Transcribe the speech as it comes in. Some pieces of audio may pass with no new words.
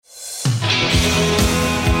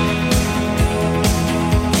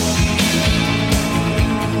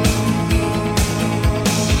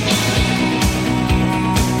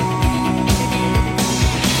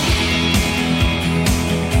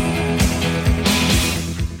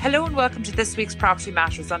Hello and welcome to this week's Property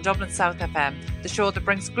Matters on Dublin South FM, the show that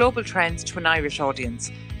brings global trends to an Irish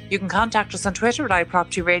audience. You can contact us on Twitter at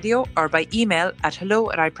iPropertyRadio or by email at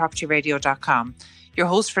hello@iPropertyRadio.com. Your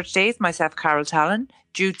host for today is myself, Carol Tallon.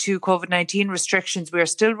 Due to COVID-19 restrictions, we are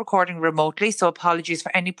still recording remotely, so apologies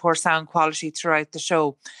for any poor sound quality throughout the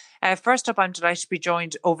show. First up, I'm delighted to be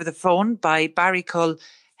joined over the phone by Barry Cull,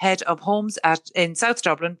 Head of Homes in South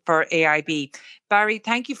Dublin for AIB. Barry,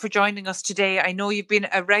 thank you for joining us today. I know you've been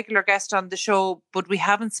a regular guest on the show, but we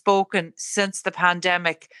haven't spoken since the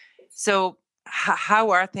pandemic. So how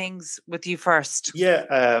are things with you first? Yeah,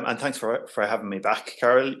 and thanks for having me back,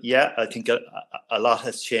 Carol. Yeah, I think a lot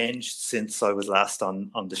has changed since I was last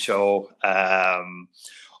on the show.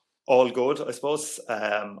 All good, I suppose.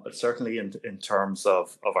 Certainly in terms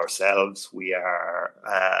of ourselves, we are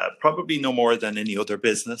probably no more than any other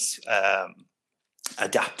business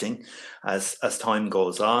adapting as time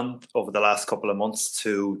goes on over the last couple of months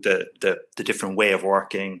to the different way of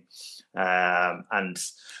working and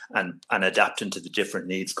adapting to the different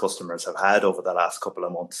needs customers have had over the last couple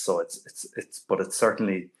of months. So it's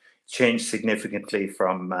certainly changed significantly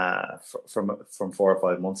from 4 or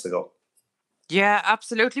 5 months ago. Yeah,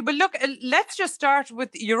 absolutely. But look, let's just start with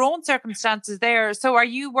your own circumstances there. So are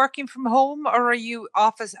you working from home or are you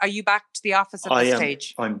back to the office at this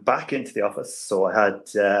stage? I'm back into the office. So I had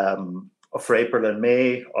for April and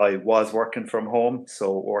May, I was working from home.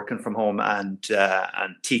 So working from home and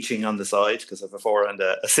teaching on the side because I have a 4 and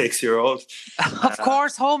a 6-year-old. Of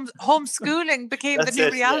course, homeschooling became the new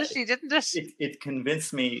reality, didn't it? It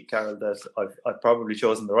convinced me, Carol, that I've probably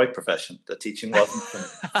chosen the right profession, that teaching wasn't for me.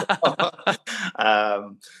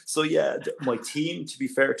 So yeah, my team, to be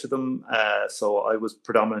fair to them, so I was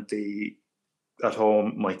predominantly at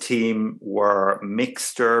home. My team were a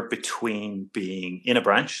mixture between being in a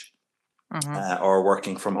branch or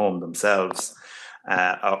working from home themselves,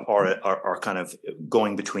 or kind of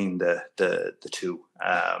going between the two.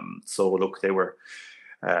 So look, they were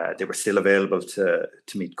still available to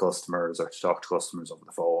meet customers or to talk to customers over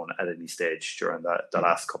the phone at any stage during the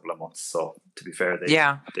last couple of months. So to be fair,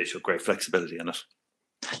 they showed great flexibility in it.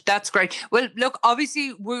 That's great. Well, look,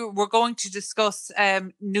 obviously we're going to discuss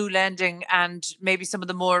new lending and maybe some of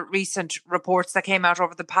the more recent reports that came out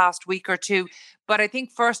over the past week or two. But I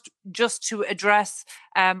think first, just to address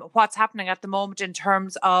what's happening at the moment in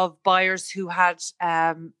terms of buyers who had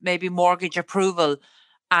maybe mortgage approval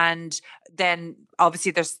and then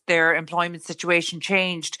obviously their employment situation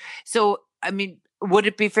changed. So, I mean, would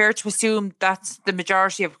it be fair to assume that's the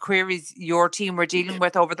majority of queries your team were dealing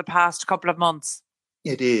with over the past couple of months?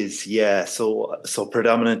 It is, yeah. So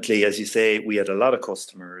predominantly, as you say, we had a lot of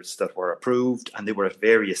customers that were approved and they were at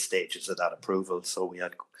various stages of that approval. So we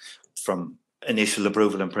had from initial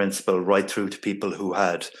approval in principle right through to people who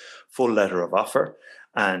had full letter of offer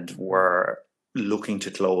and were looking to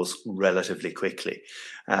close relatively quickly.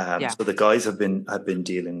 So the guys have been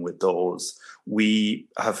dealing with those. We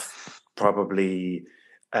have probably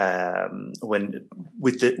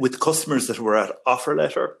with customers that were at offer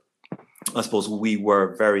letter, I suppose we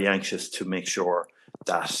were very anxious to make sure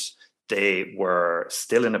that they were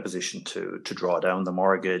still in a position to draw down the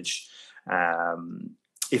mortgage.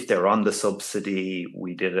 If they're on the subsidy,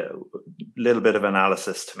 we did a little bit of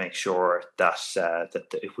analysis to make sure that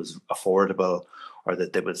it was affordable, or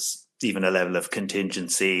that there was even a level of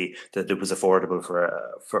contingency, that it was affordable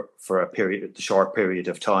for a short period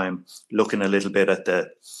of time. Looking a little bit at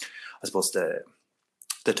the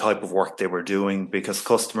type of work they were doing, because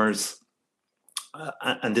customers.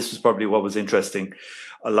 And this was probably what was interesting.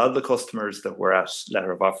 A lot of the customers that were at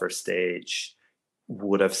letter of offer stage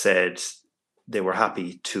would have said they were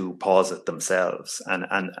happy to pause it themselves.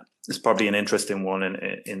 And it's probably an interesting one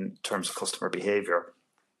in terms of customer behaviour.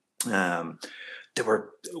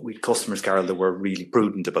 With customers, Carol, that were really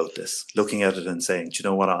prudent about this, looking at it and saying, do you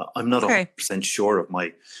know what, I'm not 100% sure of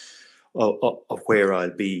where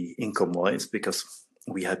I'll be income-wise, because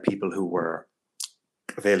we had people who were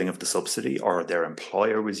availing of the subsidy or their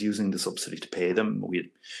employer was using the subsidy to pay them. We had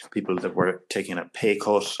people that were taking a pay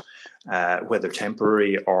cut, whether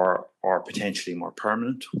temporary or potentially more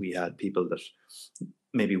permanent. We had people that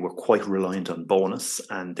maybe were quite reliant on bonus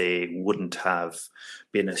and they wouldn't have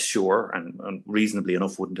been as sure, and reasonably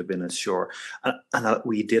enough wouldn't have been as sure. And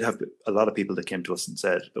we did have a lot of people that came to us and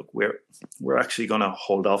said, look, we're actually going to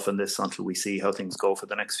hold off on this until we see how things go for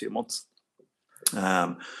the next few months.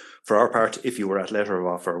 For our part, if you were at letter of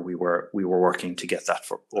offer, we were working to get that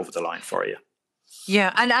over the line for you.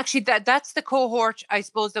 Yeah, and actually that's the cohort, I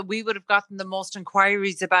suppose, that we would have gotten the most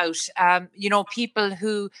inquiries about. People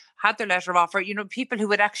who had their letter of offer, people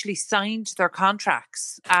who had actually signed their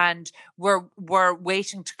contracts and were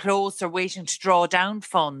waiting to close or waiting to draw down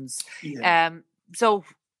funds. Yeah.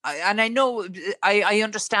 I know, I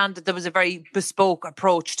understand that there was a very bespoke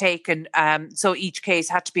approach taken. So each case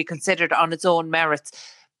had to be considered on its own merits.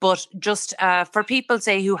 But just for people,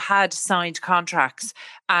 say, who had signed contracts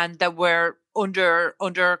and that were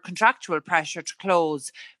under contractual pressure to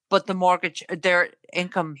close, but the mortgage, their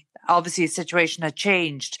income, obviously, situation had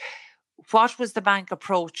changed. What was the bank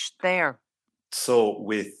approach there? So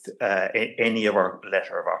with any of our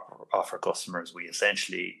letter of offer customers, we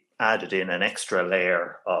essentially added in an extra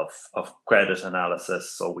layer of credit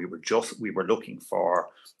analysis. So we were looking for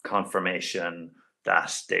confirmation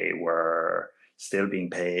that they were still being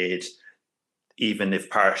paid, even if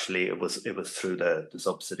partially it was through the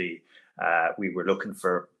subsidy. We were looking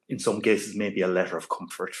for, in some cases, maybe a letter of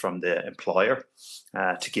comfort from the employer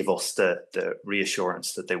to give us the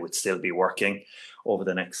reassurance that they would still be working over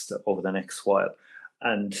the next while.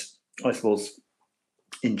 And I suppose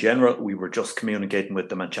in general, we were just communicating with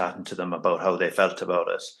them and chatting to them about how they felt about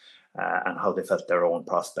it and how they felt their own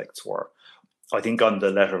prospects were. I think on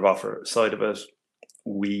the letter of offer side of it,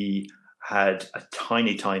 we had a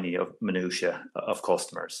tiny of minutiae of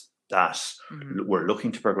customers that were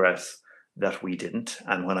looking to progress that we didn't.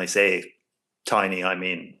 And when I say tiny, I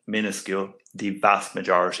mean minuscule. The vast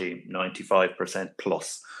majority, 95%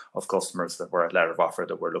 plus of customers that were at letter of offer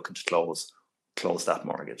that were looking to close that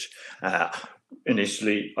mortgage.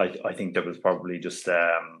 Initially, I think there was probably just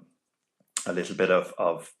a little bit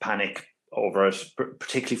of panic over it,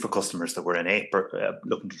 particularly for customers that were in April,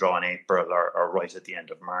 looking to draw in April or right at the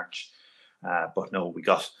end of March. But no, we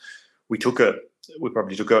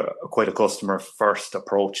probably took quite a customer first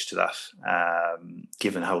approach to that,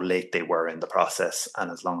 given how late they were in the process, and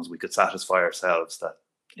as long as we could satisfy ourselves that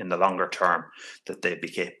in the longer term that they'd be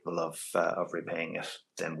capable of repaying it,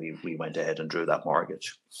 then we went ahead and drew that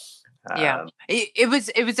mortgage. Yeah, it was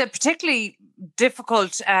a particularly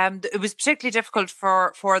difficult. It was particularly difficult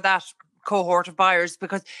for that cohort of buyers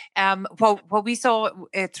because what we saw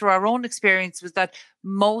through our own experience was that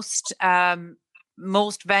most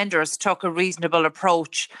vendors took a reasonable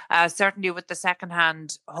approach. Certainly with the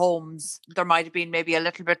second-hand homes, there might have been maybe a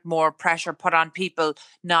little bit more pressure put on people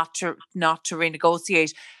not to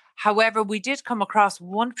renegotiate. However, we did come across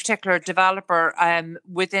one particular developer in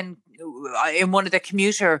one of the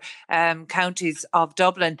commuter counties of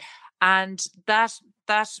Dublin, and that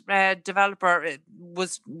developer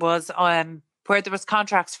was where there was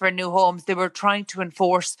contracts for new homes. They were trying to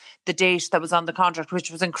enforce the date that was on the contract,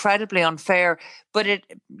 which was incredibly unfair. But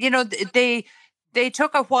they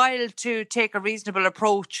took a while to take a reasonable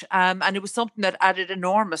approach, and it was something that added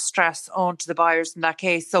enormous stress onto the buyers in that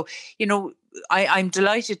case. So, I'm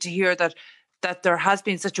delighted to hear that there has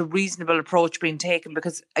been such a reasonable approach being taken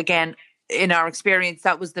because, again, in our experience,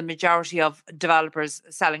 that was the majority of developers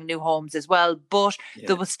selling new homes as well. But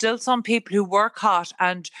there was still some people who were caught,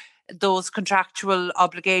 and those contractual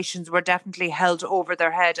obligations were definitely held over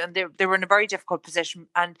their head, and they were in a very difficult position.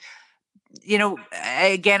 And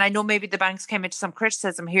again, I know maybe the banks came into some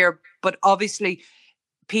criticism here, but obviously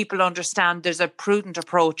people understand there's a prudent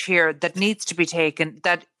approach here that needs to be taken,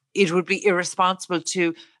 that it would be irresponsible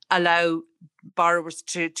to allow borrowers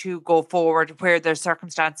to go forward where their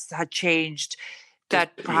circumstances had changed,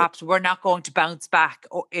 that perhaps we're not going to bounce back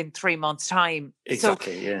in 3 months' time.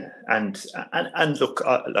 Exactly, yeah. And look,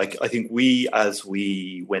 I think as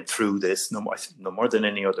we went through this, no more than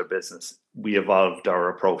any other business, we evolved our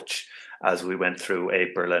approach as we went through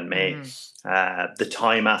April and May. The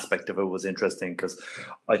time aspect of it was interesting because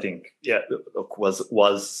I think, look,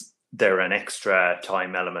 was there an extra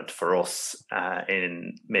time element for us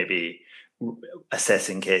in maybe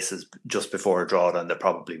assessing cases just before a drawdown? There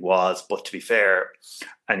probably was, but to be fair,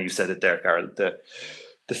 and you said it there, Carol, the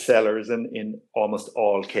sellers in almost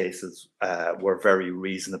all cases were very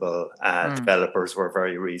reasonable. Developers were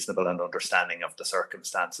very reasonable and understanding of the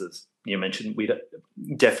circumstances. You mentioned we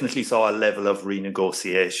definitely saw a level of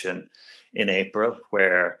renegotiation in April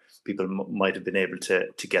where people might have been able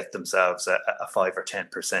to get themselves a 5 or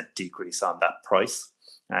 10% decrease on that price.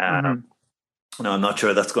 Now, I'm not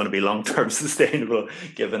sure that's going to be long-term sustainable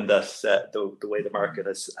given that the way the market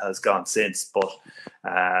has gone since. But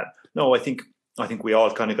no, I think we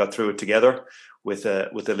all kind of got through it together with a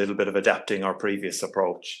little bit of adapting our previous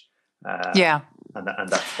approach. Yeah. And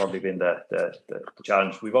that's probably been the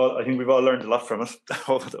challenge. I think we've all learned a lot from it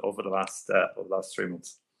over the last 3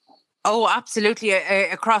 months. Oh, absolutely.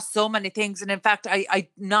 Across so many things. And in fact, I'm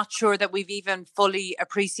not sure that we've even fully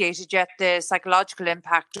appreciated yet the psychological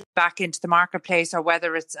impact back into the marketplace, or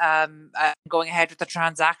whether it's going ahead with the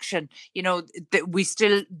transaction. We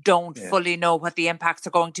still don't fully know what the impacts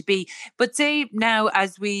are going to be. But say now,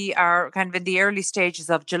 as we are kind of in the early stages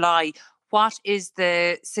of July, what is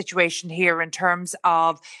the situation here in terms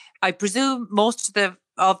of, I presume most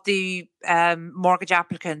of the mortgage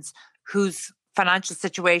applicants whose financial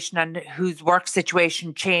situation and whose work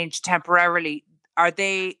situation changed temporarily, are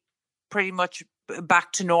they pretty much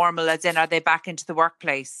back to normal, as in, are they back into the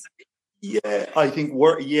workplace? Yeah, I think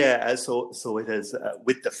so it is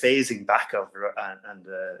with the phasing back of and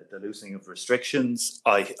the loosening of restrictions.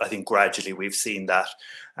 I think gradually we've seen that.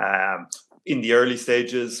 In the early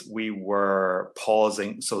stages, we were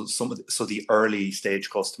pausing. So the early stage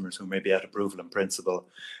customers who maybe had approval in principle,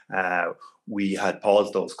 we had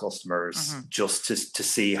paused those customers just to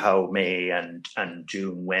see how May and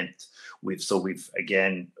June went. We've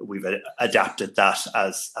adapted that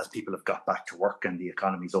as people have got back to work and the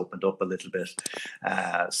economy's opened up a little bit.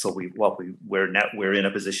 We're in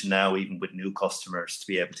a position now, even with new customers, to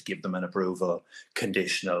be able to give them an approval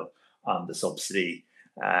conditional on the subsidy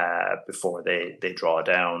before they draw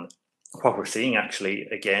down. What we're seeing, actually,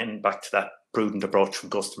 again, back to that prudent approach from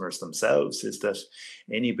customers themselves, is that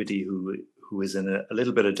anybody who is in a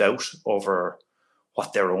little bit of doubt over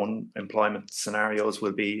what their own employment scenarios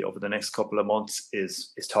will be over the next couple of months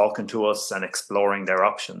is talking to us and exploring their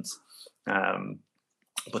options.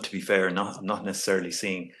 But to be fair, not necessarily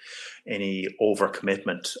seeing any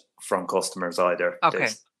overcommitment from customers either. Okay.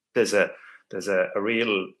 There's a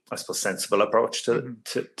real, I suppose, sensible approach to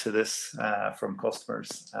this from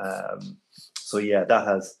customers.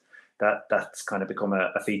 That's kind of become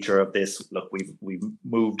a feature of this. Look, we've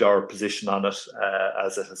moved our position on it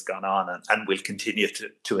as it has gone on, and we'll continue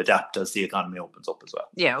to adapt as the economy opens up as well.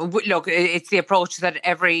 Yeah, look, it's the approach that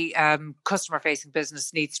every customer-facing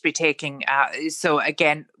business needs to be taking. So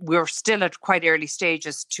again, we're still at quite early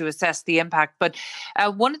stages to assess the impact. But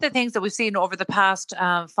one of the things that we've seen over the past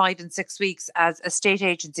 5 and 6 weeks, as estate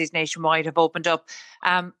agencies nationwide have opened up,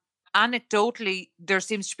 anecdotally, there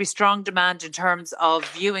seems to be strong demand in terms of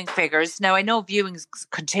viewing figures. Now, I know viewings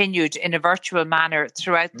continued in a virtual manner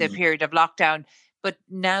throughout the period of lockdown, but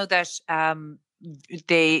now that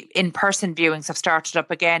the in-person viewings have started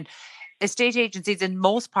up again, estate agencies in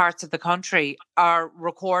most parts of the country are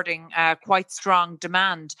recording quite strong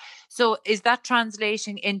demand. So is that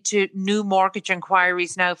translating into new mortgage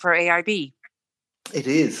inquiries now for AIB? It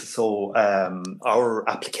is. So our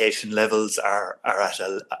application levels are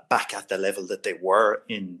back at the level that they were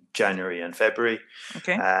in January and February.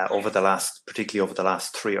 Okay. Particularly over the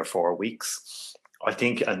last 3 or 4 weeks, I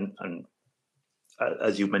think, and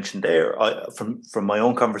as you mentioned there, from my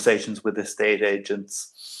own conversations with estate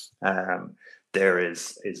agents, there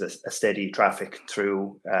is a steady traffic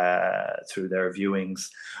through their viewings.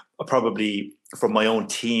 Probably from my own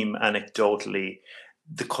team, anecdotally,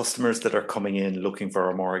 the customers that are coming in looking for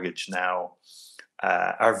a mortgage now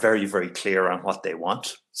are very, very clear on what they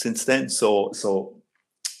want since then. So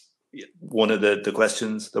one of the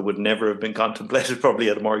questions that would never have been contemplated probably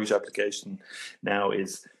at a mortgage application now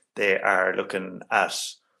is they are looking at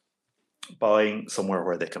buying somewhere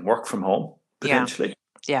where they can work from home, potentially.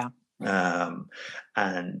 Yeah.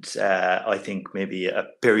 I think maybe a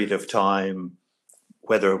period of time,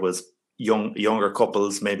 whether it was younger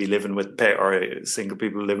couples maybe living with or single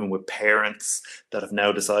people living with parents that have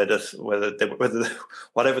now decided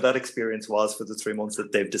whatever that experience was for the 3 months,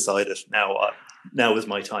 that they've decided now is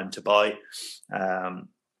my time to buy. I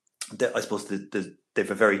suppose they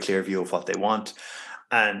have a very clear view of what they want,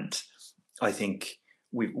 and I think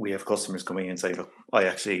we have customers coming in and saying, look, I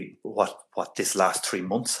actually what this last 3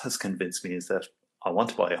 months has convinced me is that I want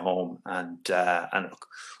to buy a home, and look,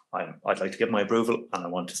 I'd like to get my approval, and I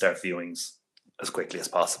want to start viewings as quickly as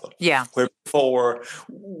possible. Yeah. Where before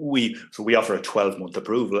we offer a 12-month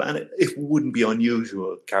approval, and it wouldn't be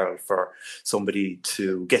unusual, Carol, for somebody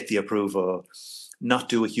to get the approval, not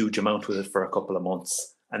do a huge amount with it for a couple of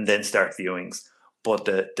months, and then start viewings. But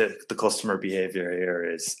the customer behaviour here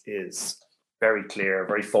is very clear,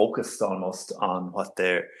 very focused almost on what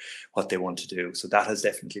they want to do. So that has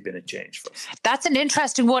definitely been a change for us. That's an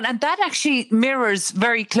interesting one. And that actually mirrors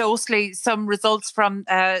very closely some results from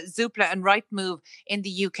Zoopla and Rightmove in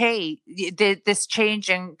the UK. This change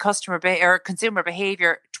in consumer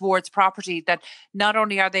behaviour towards property, that not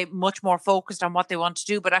only are they much more focused on what they want to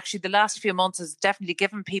do, but actually the last few months has definitely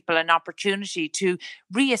given people an opportunity to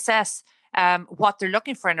reassess what they're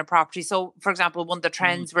looking for in a property. So, for example, one of the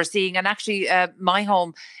trends we're seeing, and actually My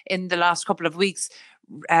Home in the last couple of weeks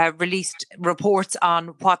released reports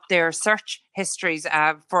on what their search histories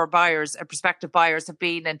for buyers, prospective buyers have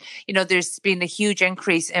been. And, there's been a huge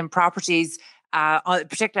increase in properties,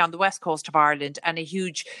 particularly on the west coast of Ireland, and a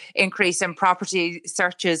huge increase in property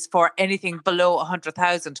searches for anything below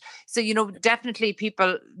 100,000. So, definitely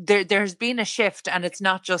people, there has been a shift, and it's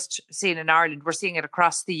not just seen in Ireland, we're seeing it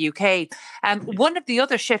across the UK. One of the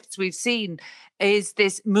other shifts we've seen is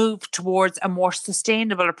this move towards a more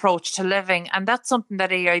sustainable approach to living. And that's something that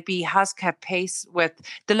AIB has kept pace with.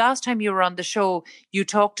 The last time you were on the show, you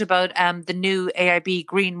talked about the new AIB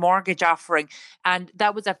green mortgage offering. And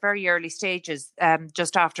that was at very early stages,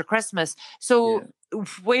 just after Christmas. So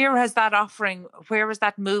where has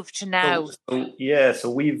that moved to now? So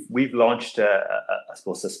we've launched, I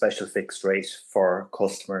suppose, a special fixed rate for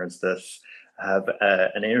customers that have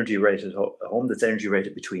an energy rated home that's energy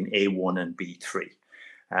rated between A1 and B3.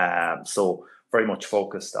 So very much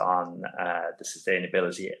focused on the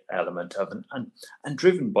sustainability element of and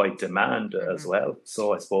driven by demand as well.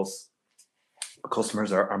 So I suppose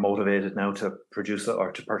customers are motivated now to produce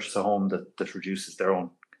or to purchase a home that reduces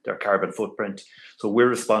their carbon footprint. So we're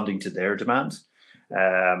responding to their demand.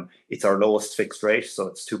 It's our lowest fixed rate, so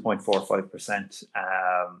it's 2.45%,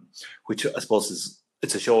 which I suppose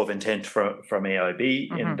it's a show of intent from AIB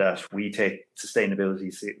in that we take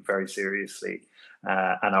sustainability very seriously,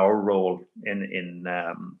 and our role in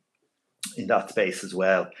that space as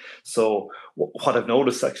well. So what I've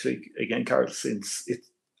noticed actually, again, Carol, since it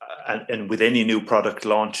and with any new product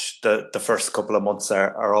launch, the first couple of months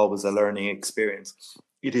are always a learning experience.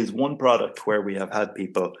 It is one product where we have had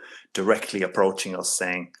people directly approaching us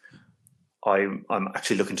saying, I'm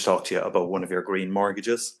actually looking to talk to you about one of your green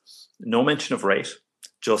mortgages. No mention of rate,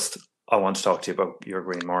 just I want to talk to you about your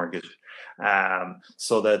green mortgage.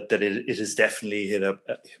 So that it has definitely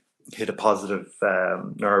hit a positive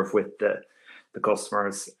nerve with the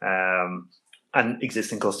customers, and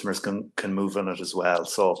existing customers can move on it as well.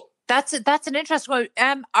 So that's an interesting one.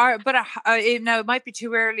 But now it might be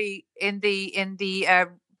too early in the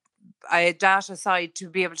data side to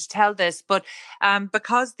be able to tell this, but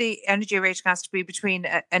because the energy rating has to be between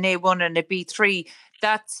an A1 and a B3,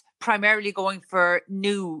 that's primarily going for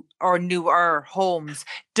new or newer homes.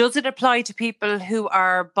 Does it apply to people who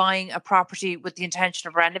are buying a property with the intention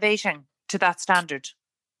of renovating to that standard?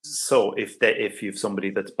 So if you've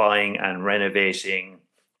somebody that's buying and renovating,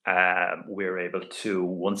 we're able to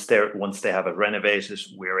once they have it renovated,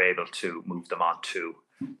 we're able to move them on to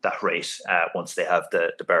that rate once they have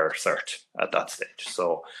the BER cert at that stage.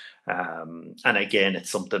 So and again, it's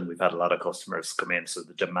something we've had a lot of customers come in. So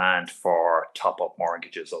the demand for top-up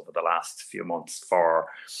mortgages over the last few months for,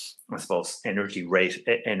 I suppose, energy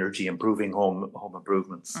improving home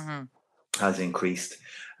improvements has increased.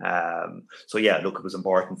 So yeah, look, it was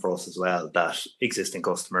important for us as well that existing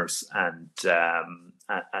customers and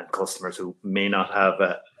customers who may not have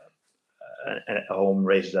a home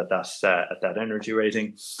rated at that energy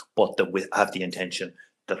rating, but that we have the intention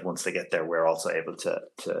that once they get there, we're also able to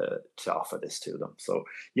offer this to them. So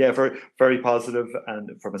yeah, very, very positive,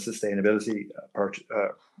 and from a sustainability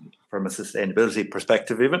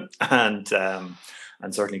perspective even,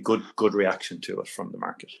 and certainly good reaction to it from the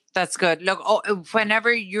market. That's good. Look,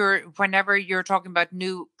 whenever you're talking about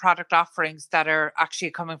new product offerings that are actually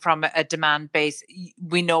coming from a demand base,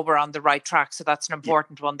 we know we're on the right track. So that's an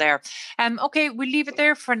important one there. Okay, we'll leave it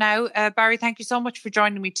there for now. Barry, thank you so much for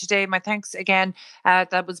joining me today. My thanks again.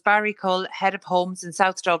 That was Barry Cull, Head of Homes in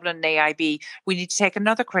South Dublin, AIB. We need to take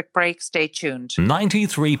another quick break. Stay tuned.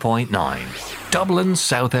 93.9 Dublin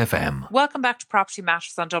South FM. Welcome back to Property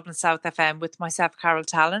Matters on Dublin South FM with myself, Carol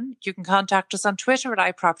Tallon. You can contact us on Twitter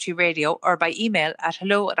at iPropertyRadio or by email at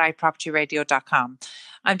hello@iPropertyRadio.com.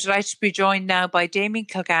 I'm delighted to be joined now by Damien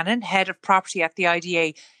Kilgannon, Head of Property at the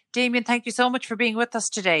IDA. Damien, thank you so much for being with us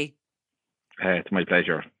today. It's my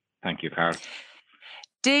pleasure. Thank you, Carol.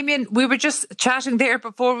 Damien, we were just chatting there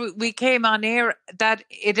before we came on air that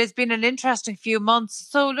it has been an interesting few months.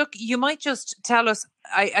 So look, you might just tell us,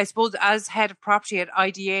 I suppose, as Head of Property at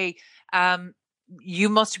IDA, you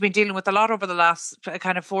must have been dealing with a lot over the last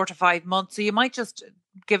kind of 4 to 5 months. So you might just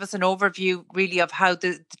give us an overview really of how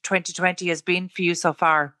the 2020 has been for you so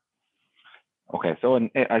far. Okay, so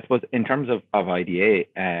I suppose in terms of IDA,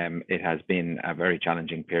 it has been a very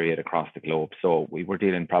challenging period across the globe. So we were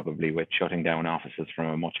dealing probably with shutting down offices from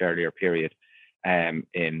a much earlier period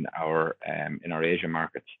in our Asian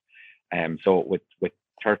markets. So with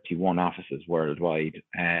 31 offices worldwide,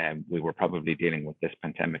 we were probably dealing with this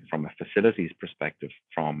pandemic from a facilities perspective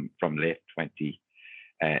from late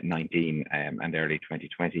 2019 and early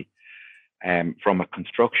 2020. From a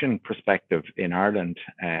construction perspective in Ireland,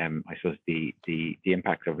 I suppose the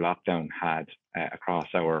impact of lockdown had across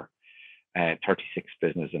our 36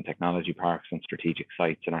 business and technology parks and strategic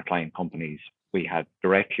sites in our client companies, we had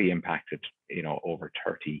directly impacted, over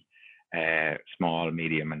 30 small,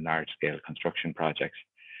 medium, and large scale construction projects.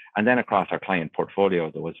 And then across our client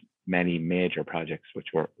portfolio, there was many major projects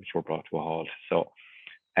which were brought to a halt. So,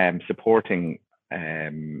 supporting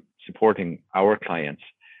our clients.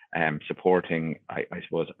 Supporting, I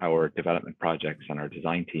suppose, our development projects and our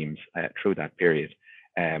design teams through that period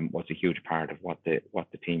was a huge part of what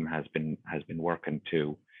the team has been working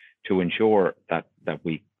to ensure that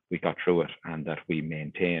we got through it and that we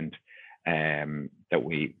maintained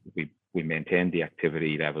maintained the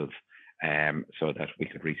activity levels so that we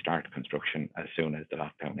could restart construction as soon as the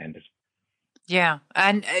lockdown ended. Yeah,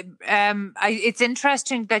 and it's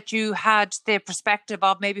interesting that you had the perspective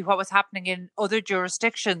of maybe what was happening in other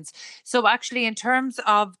jurisdictions. So actually, in terms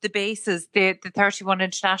of the bases, the 31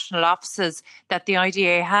 international offices that the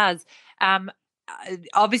IDA has,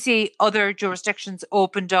 obviously other jurisdictions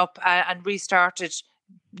opened up and restarted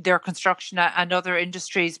their construction and other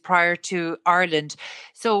industries prior to Ireland.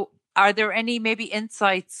 So are there any maybe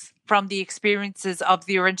insights from the experiences of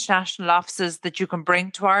your international offices that you can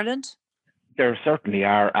bring to Ireland? There certainly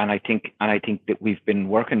are, and I think that we've been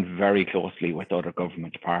working very closely with other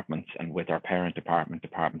government departments and with our parent department,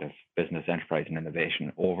 Department of Business, Enterprise and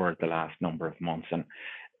Innovation, over the last number of months. And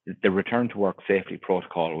the Return to Work Safely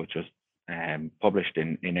Protocol, which was published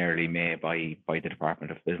in early May by the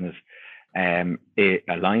Department of Business, it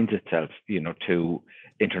aligns itself, to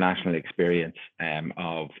international experience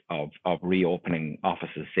of reopening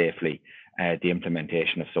offices safely, the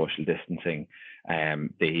implementation of social distancing.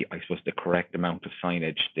 I suppose the correct amount of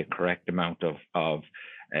signage, the correct amount of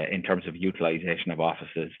in terms of utilization of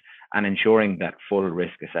offices, and ensuring that full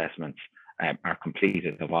risk assessments are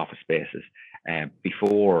completed of office spaces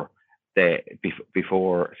before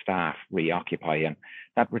staff reoccupy. And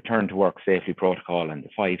that Return to Work Safely Protocol and the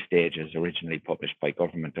 5 stages originally published by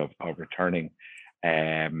government of returning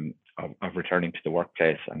to the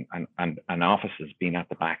workplace and offices being at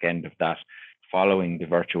the back end of that, following the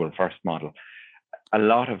virtual first model. A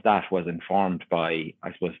lot of that was informed by,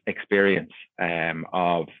 I suppose, experience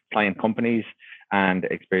of client companies and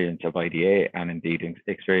experience of IDA, and indeed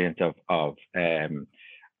experience of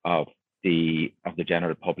the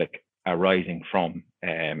general public arising from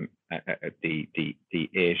the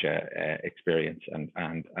Asia experience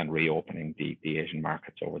and reopening the Asian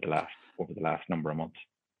markets over the last number of months.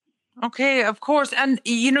 Okay, of course. And,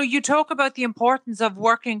 you talk about the importance of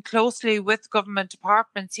working closely with government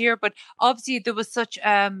departments here, but obviously there was such,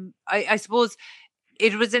 I suppose,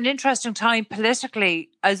 it was an interesting time politically,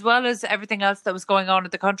 as well as everything else that was going on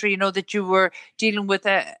in the country, that you were dealing with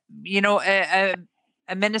a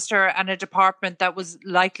minister and a department that was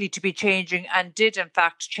likely to be changing and did in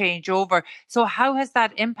fact change over. So how has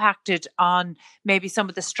that impacted on maybe some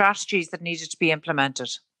of the strategies that needed to be implemented?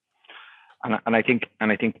 And I think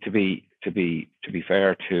to be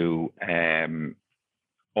fair to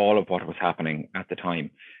all of what was happening at the time,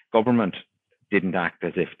 government didn't act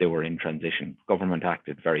as if they were in transition. Government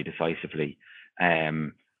acted very decisively.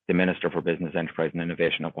 The Minister for Business, Enterprise and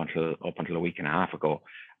Innovation up until a week and a half ago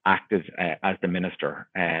acted as the minister,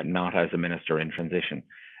 not as a minister in transition.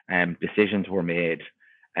 Decisions were made.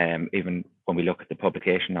 Even when we look at the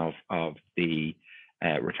publication of the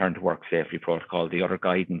Return to Work Safely Protocol, the other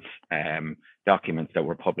guidance documents that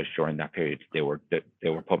were published during that period, they were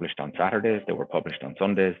published on Saturdays, they were published on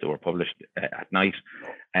Sundays, they were published at night.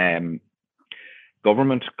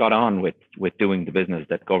 Government got on with doing the business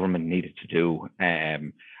that government needed to do,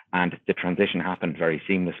 and the transition happened very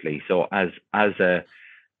seamlessly. So as a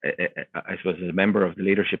member of the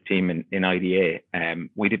leadership team in IDA,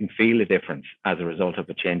 we didn't feel a difference as a result of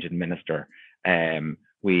a change in minister.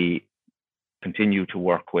 We continue to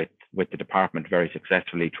work with the department very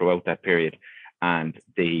successfully throughout that period, and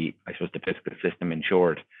the fiscal system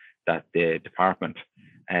ensured that the department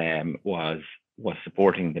was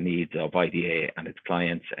supporting the needs of IDA and its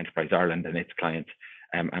clients, Enterprise Ireland and its clients,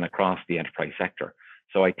 and across the enterprise sector.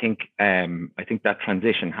 So I think that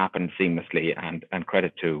transition happened seamlessly, and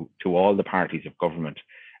credit to all the parties of government,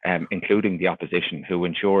 including the opposition, who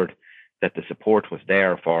ensured that the support was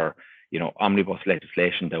there for omnibus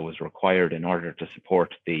legislation that was required in order to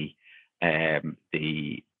support the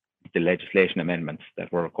legislation amendments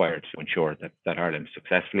that were required to ensure that Ireland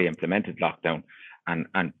successfully implemented lockdown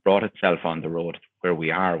and brought itself on the road where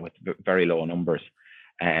we are, with very low numbers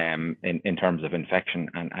in terms of infection,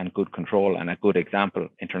 and good control, and a good example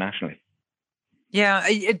internationally. Yeah,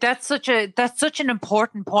 that's such an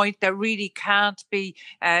important point that really can't be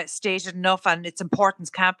stated enough, and its importance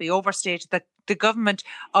can't be overstated, that the government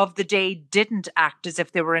of the day didn't act as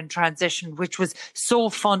if they were in transition, which was so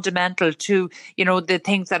fundamental to the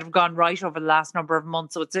things that have gone right over the last number of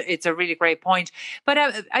months. So it's a really great point. But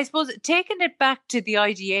I suppose, taking it back to the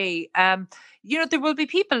IDA, there will be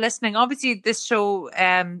people listening. Obviously, this show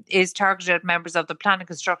is targeted at members of the planning,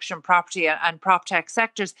 construction, property and PropTech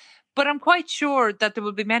sectors. But I'm quite sure that there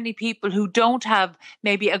will be many people who don't have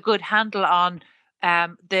maybe a good handle on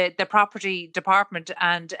the property department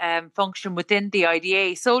and function within the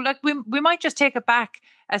IDA. So, we might just take it back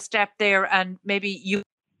a step there, and maybe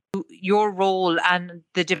your role and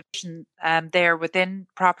the division there within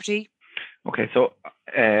property. Okay, so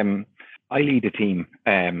I lead a team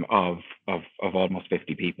of almost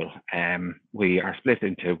 50 people. We are split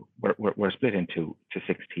into we're split into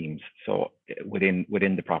 6 teams. So within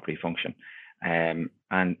the property function, and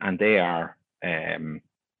they are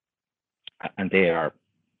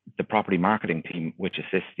the property marketing team, which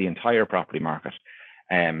assists the entire property market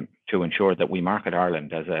to ensure that we market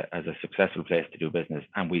Ireland as a successful place to do business,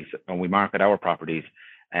 and we market our properties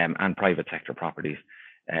and private sector properties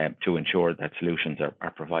to ensure that solutions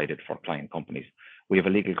are provided for client companies. We have a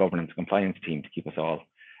legal governance compliance team to keep us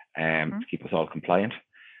all compliant,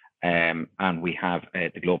 and we have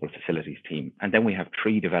the global facilities team, and then we have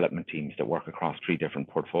 3 development teams that work across 3 different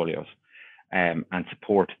portfolios and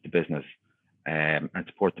support the business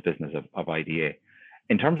of IDA.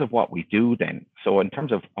 In terms of what we do then, so in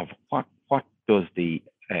terms of what does the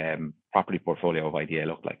property portfolio of IDA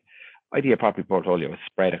look like? IDA property portfolio is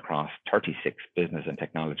spread across 36 business and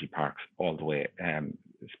technology parks, all the way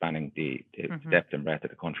spanning the depth and breadth of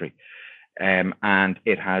the country, and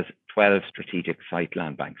it has 12 strategic site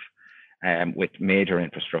land banks with major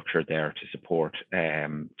infrastructure there to support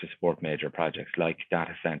major projects like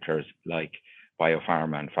data centers, like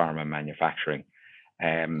biopharma and pharma manufacturing,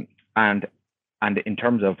 and in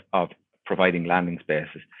terms of providing landing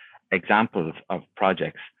spaces, examples of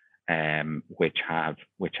projects which have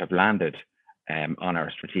landed on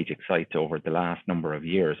our strategic sites over the last number of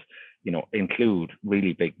years, include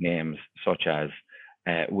really big names such as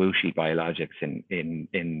Wuxi Biologics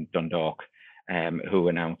in Dundalk, who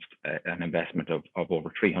announced an investment of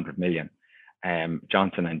over 300 million,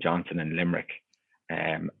 Johnson & Johnson in Limerick,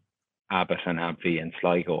 Abbott and AbbVie in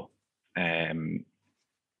Sligo,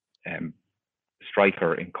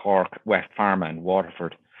 Stryker in Cork, West Pharma in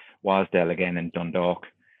Waterford, Wasdale again in Dundalk,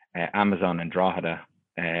 Amazon in Drogheda,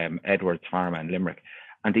 Edwards Pharma in Limerick.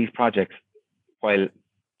 And these projects, while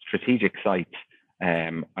strategic sites,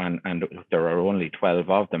 and there are only 12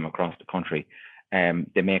 of them across the country,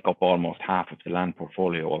 they make up almost half of the land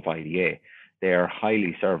portfolio of IDA. They are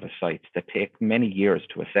highly serviced sites that take many years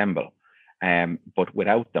to assemble, but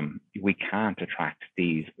without them, we can't attract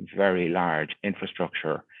these very large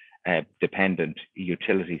infrastructure dependent,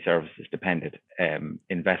 utility services dependent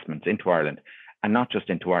investments into Ireland. And not just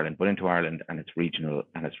into Ireland, but into Ireland and its regional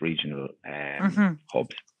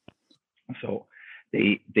hubs. So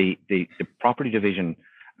the property division,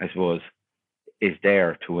 I suppose, is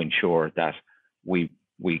there to ensure that we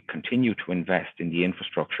continue to invest in the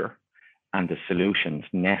infrastructure and the solutions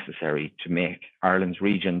necessary to make Ireland's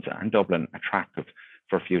regions and Dublin attractive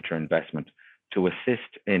for future investment, to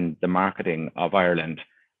assist in the marketing of Ireland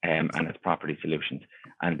and its property solutions,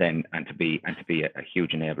 and to be a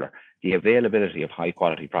huge enabler. The availability of high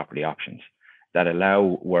quality property options that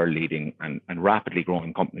allow world leading and rapidly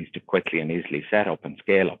growing companies to quickly and easily set up and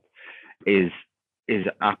scale up is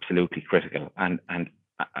absolutely critical. And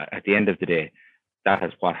at the end of the day, that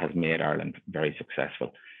is what has made Ireland very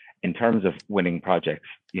successful. In terms of winning projects,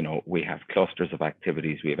 we have clusters of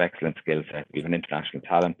activities, we have excellent skill set, we have an international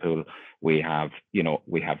talent pool, we have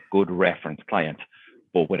good reference clients.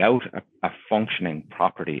 But without a functioning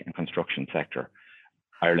property and construction sector,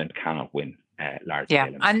 Ireland cannot win large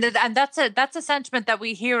scale. And that's a sentiment that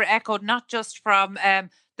we hear echoed not just from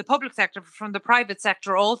the public sector, but from the private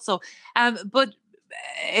sector also. But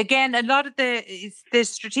again, a lot of the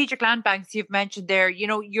strategic land banks you've mentioned there,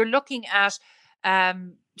 you're looking at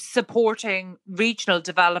supporting regional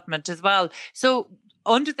development as well. So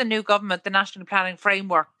under the new government, the National Planning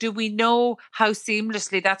Framework, do we know how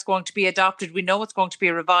seamlessly that's going to be adopted? We know it's going to be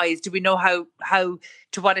revised. Do we know how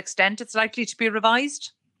to what extent it's likely to be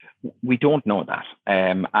revised? We don't know that.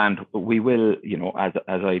 And we will, as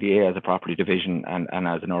IDA, as a property division and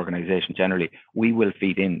as an organisation generally, we will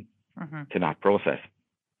feed in to that process.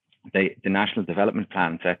 The National Development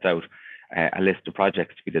Plan sets out a list of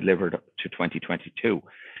projects to be delivered to 2022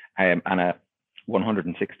 and a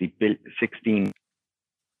 116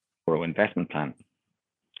 euro investment plan.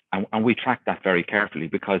 And we track that very carefully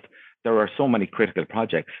because there are so many critical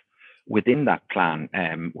projects within that plan,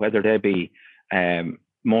 whether they be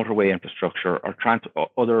motorway infrastructure or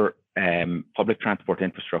other public transport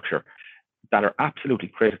infrastructure, that are absolutely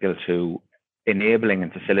critical to enabling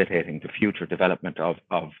and facilitating the future development of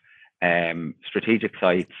strategic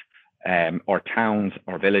sites or towns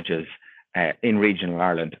or villages in regional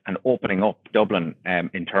Ireland, and opening up Dublin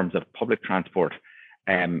in terms of public transport.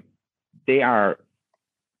 They are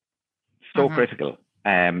so critical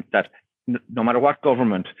that no matter what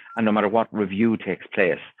government and no matter what review takes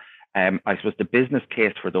place, I suppose the business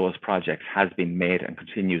case for those projects has been made and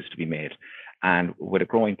continues to be made. And with a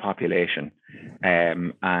growing population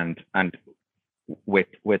and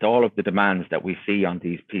with all of the demands that we see on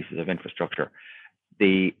these pieces of infrastructure,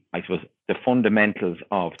 the fundamentals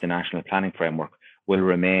of the National Planning Framework will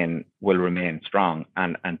remain strong,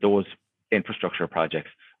 and those infrastructure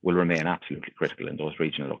projects will remain absolutely critical in those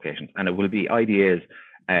regional locations. And it will be IDAs,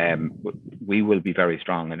 we will be very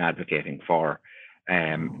strong in advocating for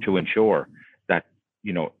to ensure that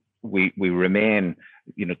we remain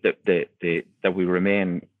that we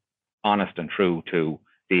remain honest and true to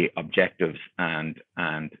the objectives and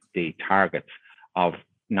the targets of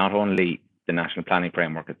not only the National Planning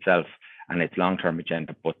Framework itself and its long-term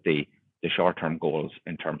agenda, but the short-term goals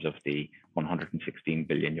in terms of the 116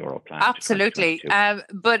 billion euro plan. Absolutely.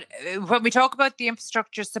 But when we talk about the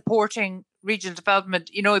infrastructure supporting regional development,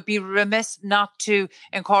 it'd be remiss not to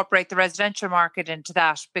incorporate the residential market into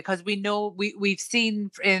that, because we know we've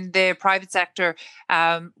seen in the private sector,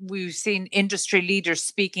 we've seen industry leaders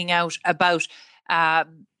speaking out about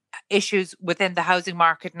issues within the housing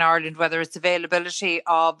market in Ireland, whether it's availability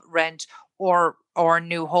of rent or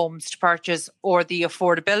new homes to purchase, or the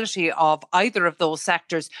affordability of either of those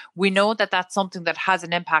sectors. We know that that's something that has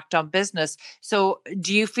an impact on business. So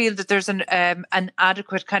do you feel that there's an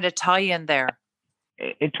adequate kind of tie-in there?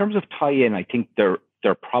 In terms of tie-in, I think there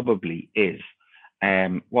probably is.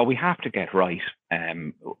 What we have to get right,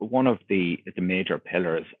 one of the major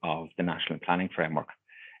pillars of the National Planning Framework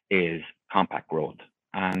is compact growth.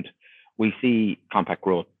 And we see compact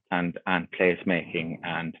growth and placemaking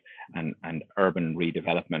and urban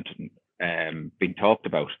redevelopment being talked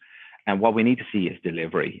about. And what we need to see is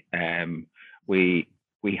delivery. We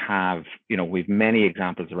have, we've many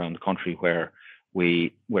examples around the country where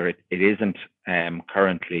it isn't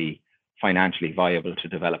currently financially viable to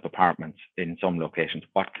develop apartments in some locations.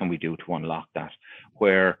 What can we do to unlock that?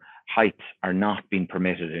 Where heights are not being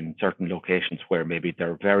permitted in certain locations where maybe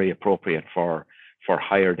they're very appropriate for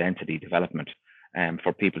higher density development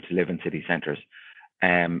for people to live in city centres.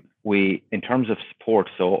 In terms of support,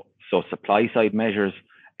 so supply side measures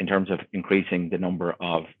in terms of increasing the number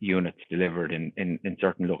of units delivered in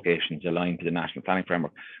certain locations aligned to the National Planning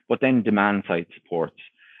Framework, but then demand side supports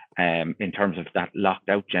in terms of that locked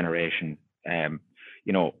out generation,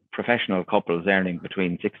 professional couples earning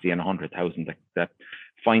between 60 and 100,000 that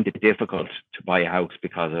find it difficult to buy a house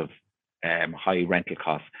because of high rental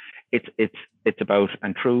costs. It's about,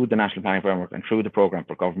 and through the National Planning Framework and through the programme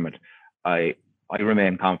for government, I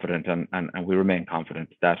remain confident and we remain confident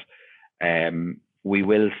that we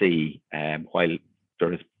will see, while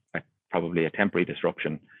there is probably a temporary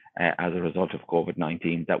disruption as a result of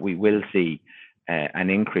COVID-19, that we will see an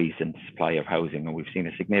increase in the supply of housing, and we've seen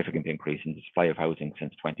a significant increase in the supply of housing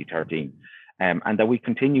since 2013, and that we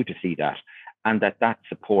continue to see that, and that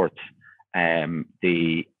supports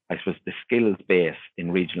the skills base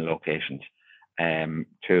in regional locations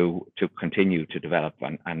to continue to develop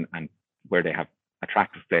and where they have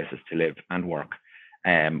attractive places to live and work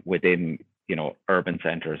within urban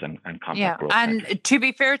centres and compact growth centres. And to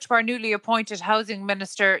be fair to our newly appointed housing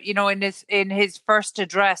minister, in his first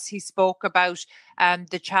address, he spoke about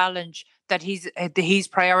the challenge that he's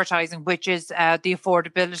prioritising, which is the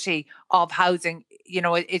affordability of housing.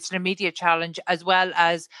 It's an immediate challenge, as well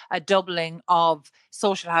as a doubling of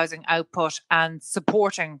social housing output and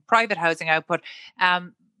supporting private housing output.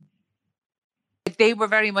 They were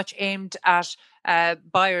very much aimed at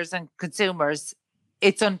buyers and consumers.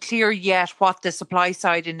 It's unclear yet what the supply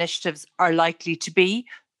side initiatives are likely to be.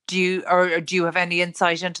 Do you have any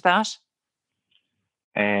insight into that?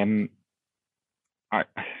 I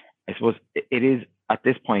suppose it is at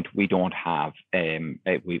this point we don't have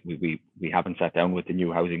we haven't sat down with the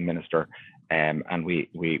new housing minister, and we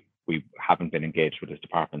haven't been engaged with his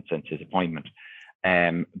department since his appointment.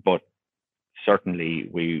 But certainly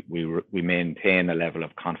we maintain a level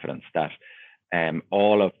of confidence that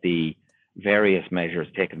all of the various measures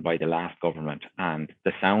taken by the last government and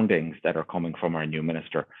the soundings that are coming from our new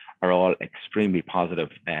minister are all extremely positive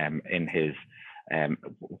in his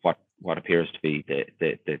what appears to be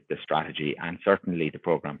the strategy, and certainly the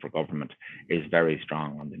programme for government is very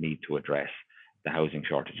strong on the need to address the housing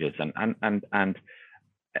shortages. And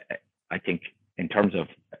I think in terms of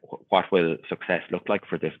what will success look like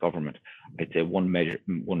for this government, I'd say one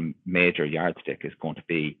major yardstick is going to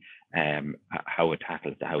be how it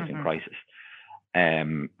tackles the housing crisis.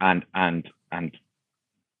 And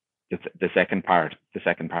the second part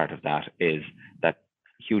of that is that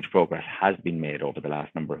huge progress has been made over the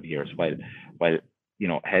last number of years. While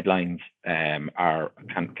headlines can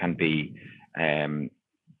be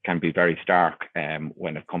very stark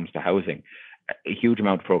when it comes to housing, a huge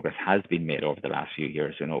amount of progress has been made over the last few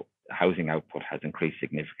years. Housing output has increased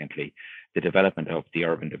significantly. The development of the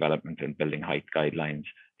urban development and building height guidelines,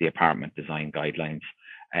 the apartment design guidelines.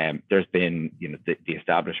 There's been, the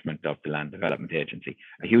establishment of the Land Development Agency.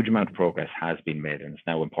 A huge amount of progress has been made, and it's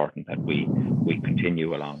now important that we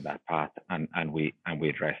continue along that path and we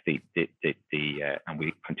address and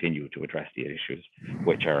we continue to address the issues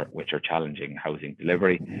which are challenging housing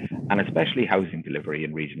delivery, and especially housing delivery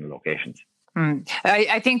in regional locations.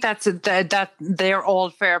 I think that they're all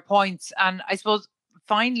fair points, and I suppose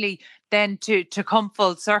finally then to come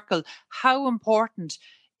full circle, how important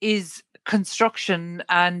is construction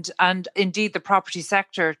and indeed the property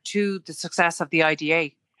sector to the success of the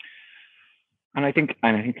IDA? And I think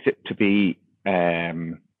to be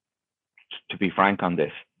frank on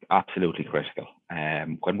this, absolutely critical.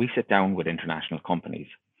 When we sit down with international companies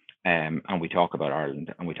and we talk about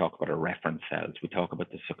Ireland and we talk about our reference cells, we talk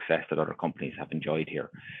about the success that other companies have enjoyed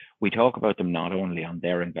here. We talk about them not only on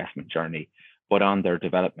their investment journey, but on their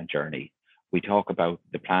development journey. We talk about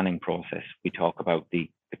the planning process. We talk about the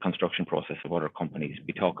construction process of other companies.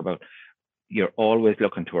 We talk about, you're always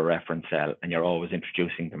looking to a reference cell and you're always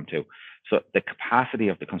introducing them to. So the capacity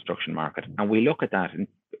of the construction market, and we look at that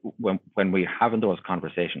when we're having those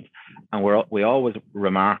conversations, and we always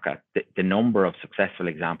remark at the number of successful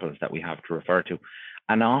examples that we have to refer to.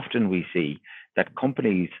 And often we see that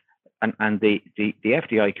companies, and the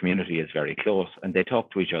FDI community is very close and they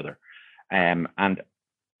talk to each other. And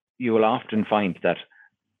you will often find that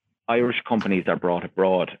Irish companies are brought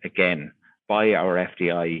abroad again by our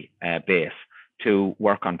FDI base to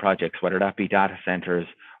work on projects, whether that be data centres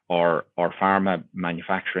or pharma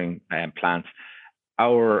manufacturing plants.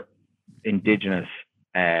 Our indigenous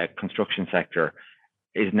construction sector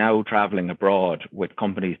is now travelling abroad with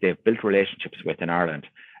companies they've built relationships with in Ireland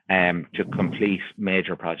to complete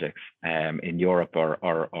major projects in Europe or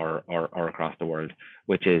across the world,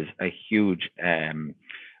 which is a huge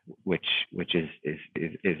which is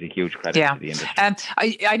a huge credit to the industry.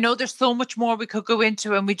 I know there's so much more we could go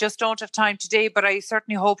into, and we just don't have time today, but I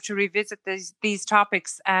certainly hope to revisit these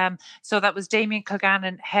topics. So that was Damien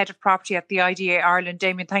Kilgannon, Head of Property at the IDA Ireland.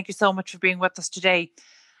 Damien, thank you so much for being with us today.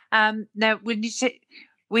 Now we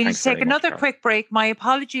need to take another quick break. My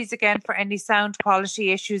apologies again for any sound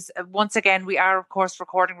quality issues. Once again, we are, of course,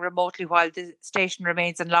 recording remotely while the station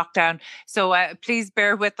remains in lockdown. So please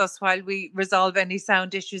bear with us while we resolve any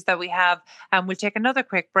sound issues that we have. And we'll take another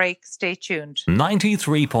quick break. Stay tuned.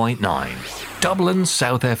 93.9 Dublin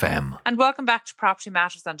South FM. And welcome back to Property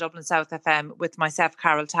Matters on Dublin South FM with myself,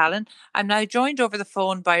 Carol Tallon. I'm now joined over the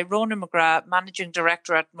phone by Ronan McGrath, Managing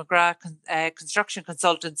Director at McGrath Construction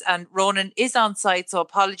Consultants. And Ronan is on site, so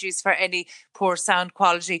apologies for any poor sound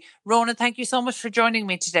quality. Ronan, thank you so much for joining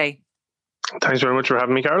me today. Thanks very much for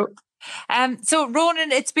having me, Carol. So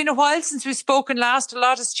Ronan, it's been a while since we've spoken last. A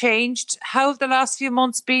lot has changed. How have the last few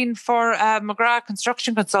months been for McGrath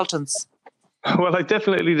Construction Consultants? Well, I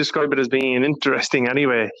definitely describe it as being interesting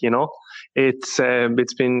anyway, It's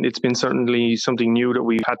been certainly something new that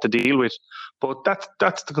we've had to deal with. But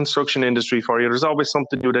that's the construction industry for you. There's always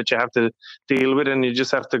something new that you have to deal with, and you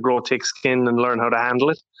just have to grow thick skin and learn how to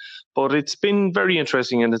handle it. But it's been very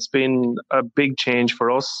interesting, and it's been a big change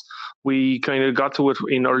for us. We kind of got to it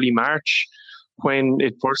in early March when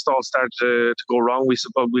it first all started to go wrong.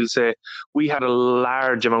 We'll say we had a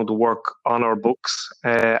large amount of work on our books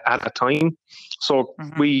at a time. So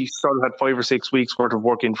we sort of had 5 or 6 weeks worth of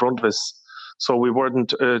work in front of us. So we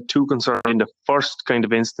weren't too concerned in the first kind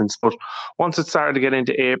of instance. But once it started to get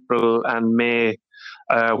into April and May,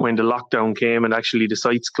 when the lockdown came and actually the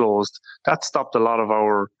sites closed, that stopped a lot of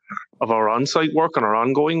our on-site work and our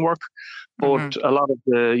ongoing work. But a lot of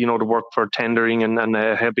the work for tendering and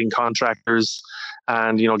helping contractors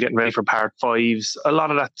and getting ready for Part 5s, a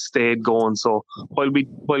lot of that stayed going. So while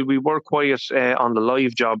we were quiet on the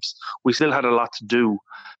live jobs, we still had a lot to do.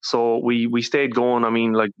 So we stayed going. I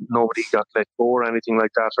mean, like, nobody got let go or anything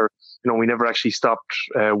like that, or we never actually stopped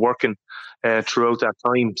working throughout that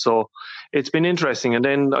time. So it's been interesting. And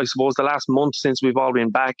then I suppose the last month since we've all been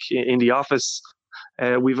back in the office,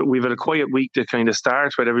 we've had a quiet week to kind of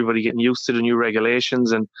start with everybody getting used to the new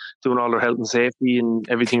regulations and doing all their health and safety and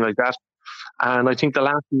everything like that. And I think the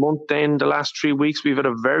last 3 weeks, we've had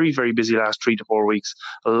a very, very busy last 3 to 4 weeks.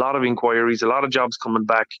 A lot of inquiries, a lot of jobs coming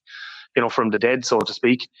back, from the dead, so to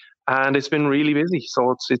speak. And it's been really busy.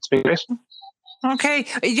 So it's been great. Okay,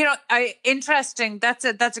 interesting. That's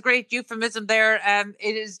a great euphemism there.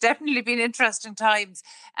 It has definitely been interesting times.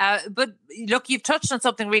 But look, you've touched on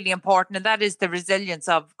something really important, and that is the resilience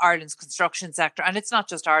of Ireland's construction sector. And it's not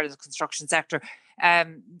just Ireland's construction sector.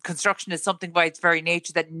 Construction is something by its very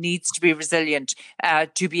nature that needs to be resilient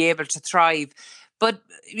to be able to thrive. But,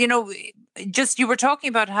 you were talking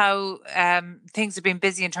about how things have been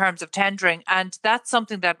busy in terms of tendering, and that's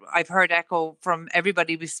something that I've heard echo from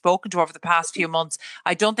everybody we've spoken to over the past few months.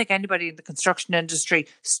 I don't think anybody in the construction industry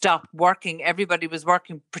stopped working. Everybody was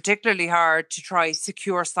working particularly hard to try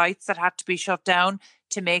secure sites that had to be shut down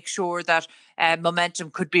to make sure that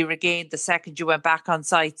momentum could be regained the second you went back on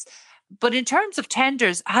sites. But in terms of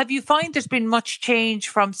tenders, have you found there's been much change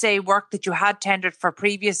from, say, work that you had tendered for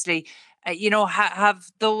previously?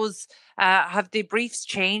 Have the briefs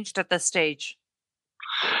changed at this stage?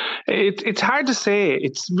 It's hard to say.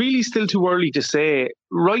 It's really still too early to say.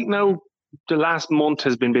 Right now, the last month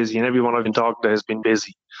has been busy, and everyone I've been talking to has been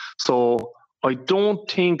busy. So I don't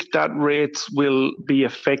think that rates will be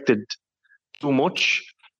affected too much.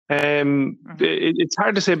 It's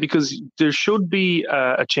hard to say because there should be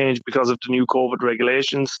a change because of the new COVID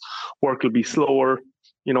regulations. Work will be slower.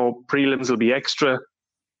 Prelims will be extra.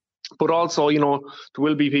 But also, there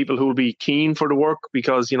will be people who will be keen for the work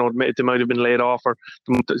because, they might have been laid off or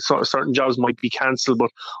certain jobs might be cancelled. But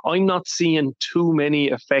I'm not seeing too many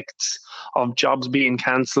effects of jobs being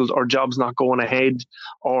cancelled or jobs not going ahead,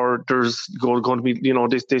 or there's going to be,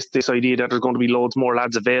 this idea that there's going to be loads more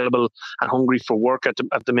lads available and hungry for work at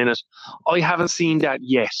the minute. I haven't seen that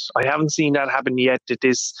yet. I haven't seen that happen yet, that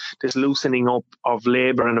this loosening up of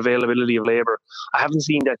labour and availability of labour. I haven't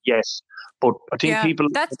seen that yet. But I think people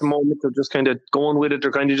at the moment are just kind of going with it.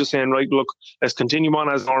 They're kind of just saying, right, look, let's continue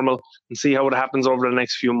on as normal and see how it happens over the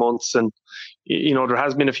next few months. And, there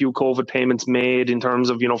has been a few COVID payments made in terms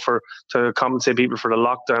of, to compensate people for the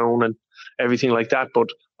lockdown and everything like that. But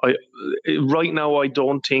right now, I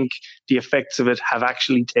don't think the effects of it have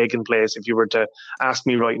actually taken place. If you were to ask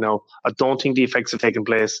me right now, I don't think the effects have taken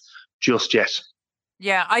place just yet.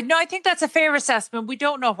 Yeah, I think that's a fair assessment. We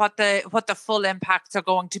don't know what the full impacts are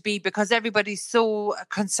going to be because everybody's so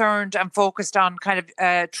concerned and focused on kind of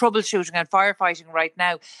troubleshooting and firefighting right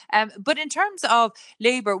now. But in terms of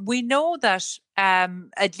labour, we know that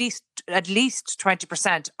at least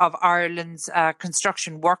 20% of Ireland's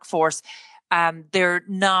construction workforce. They're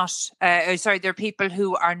people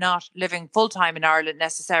who are not living full time in Ireland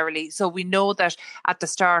necessarily. So we know that at the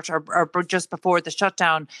start or just before the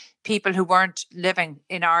shutdown, people who weren't living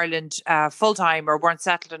in Ireland full time or weren't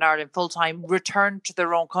settled in Ireland full time returned to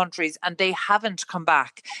their own countries, and they haven't come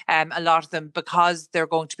back. A lot of them because they're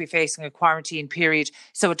going to be facing a quarantine period,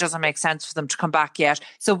 so it doesn't make sense for them to come back yet.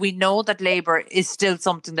 So we know that labour is still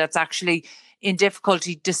something that's actually in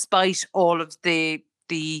difficulty despite all of the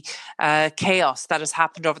chaos that has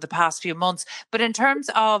happened over the past few months. But in terms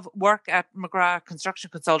of work at McGrath Construction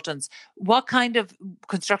Consultants, what kind of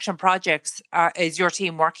construction projects is your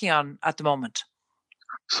team working on at the moment?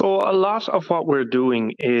 So a lot of what we're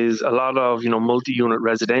doing is a lot of, multi-unit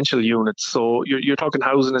residential units. So you're talking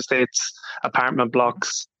housing estates, apartment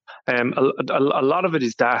blocks. A lot of it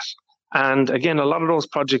is that. And again, a lot of those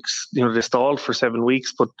projects, they stalled for 7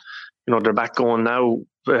 weeks, but they're back going now,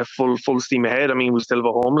 full steam ahead. I mean, we still have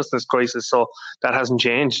a homelessness crisis, so that hasn't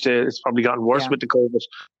changed. It's probably gotten worse with the COVID.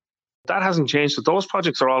 That hasn't changed. So those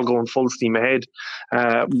projects are all going full steam ahead.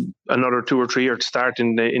 Another 2 or 3 are to start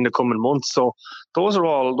in the coming months. So those are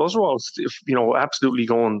all absolutely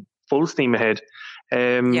going full steam ahead.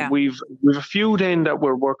 We've a few then that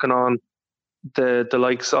we're working on. The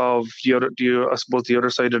likes of the other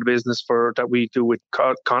side of the business that we do with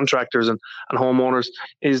contractors and homeowners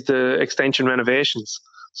is the extension renovations.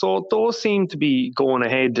 So those seem to be going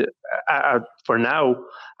ahead for now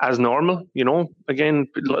as normal. Again,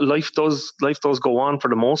 life does go on for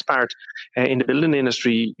the most part in the building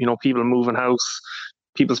industry. People moving house,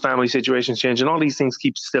 people's family situations change, and all these things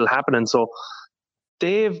keep still happening. So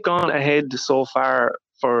they've gone ahead so far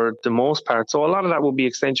for the most part. So a lot of that will be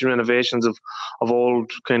extension renovations of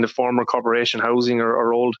old kind of former corporation housing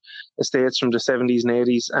or old estates from the 70s and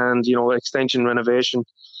 80s, and extension renovation.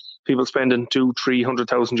 People spending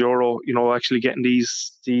 €200,000-300,000, actually getting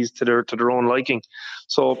these to their own liking.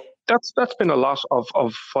 So that's been a lot of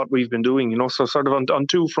what we've been doing. So sort of on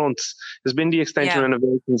two fronts. There's been the extension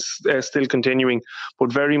renovations still continuing,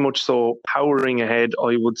 but very much so powering ahead,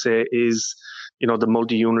 I would say, is the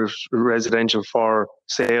multi-unit residential for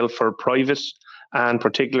sale for private, and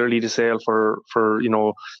particularly the sale for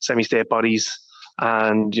semi-state bodies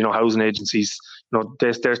and housing agencies.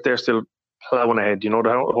 They're still plowing ahead. The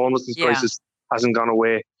homelessness crisis hasn't gone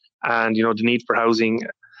away, and the need for housing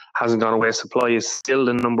hasn't gone away. Supply is still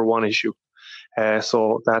the number one issue.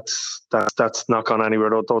 So that's not gone anywhere.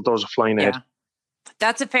 Those are flying ahead.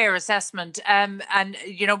 That's a fair assessment. And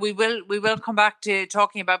we will come back to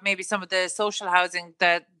talking about maybe some of the social housing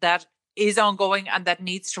that is ongoing and that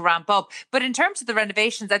needs to ramp up. But in terms of the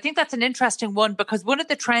renovations, I think that's an interesting one, because one of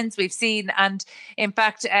the trends we've seen, and in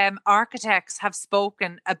fact, architects have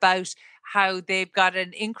spoken about how they've got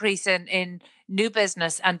an increase in new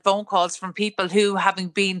business and phone calls from people who, having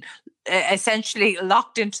been essentially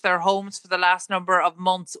locked into their homes for the last number of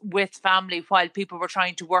months with family, while people were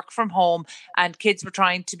trying to work from home and kids were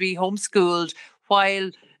trying to be homeschooled,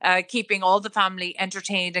 while keeping all the family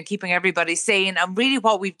entertained and keeping everybody sane. And really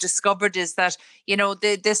what we've discovered is that,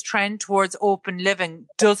 this trend towards open living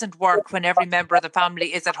doesn't work when every member of the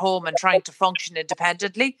family is at home and trying to function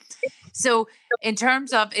independently. So in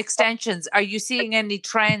terms of extensions, are you seeing any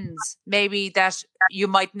trends maybe that you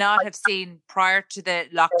might not have seen prior to the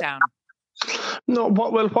lockdown? No,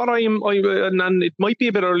 and it might be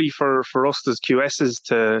a bit early for us as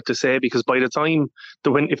QSs to say, because by the time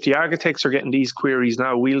if the architects are getting these queries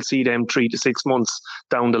now, we'll see them 3 to 6 months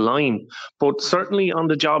down the line. But certainly on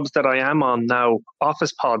the jobs that I am on now,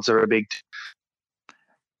 office pods are a big.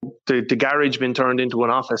 The garage being turned into an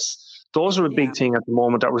office. Those are a big thing at the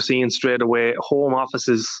moment that we're seeing straight away. Home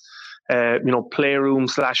offices, playroom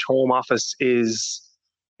 / home office is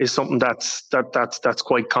something that's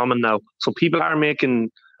quite common now. So people are making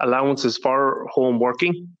allowances for home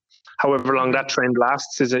working. However long that trend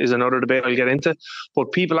lasts is another debate I'll get into.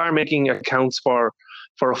 But people are making accounts for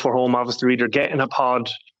home office. They're either getting a pod,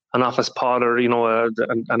 an office pod, or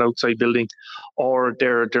an outside building, or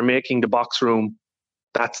they're making the box room.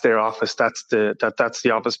 That's their office. That's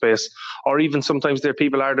the office space. Or even sometimes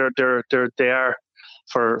people are they are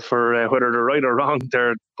for whether they're right or wrong,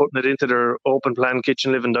 they're putting it into their open plan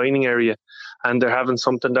kitchen, living, dining area, and they're having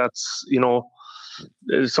something that's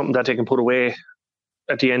something that they can put away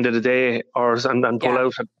at the end of the day, and pull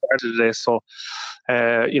out at the start of the day. So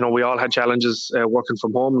we all had challenges working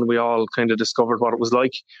from home, and we all kind of discovered what it was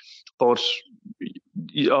like. But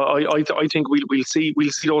I think we'll see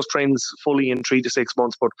those trends fully in 3 to 6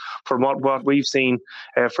 months. But from what we've seen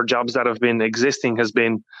for jobs that have been existing has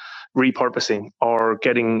been repurposing or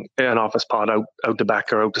getting an office pod out the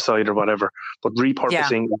back or out the side or whatever. But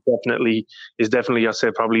repurposing is definitely I say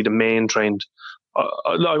probably the main trend.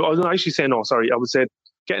 I would actually say no. Sorry, I would say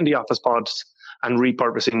getting the office pods and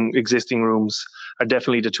repurposing existing rooms are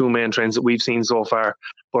definitely the two main trends that we've seen so far.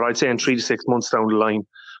 But I'd say in 3 to 6 months down the line,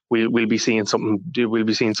 we'll be seeing something. We'll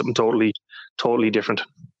be seeing something totally different.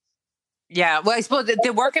 Yeah, well, I suppose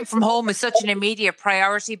the working from home is such an immediate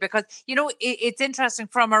priority because, it's interesting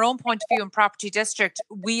from our own point of view in Property District,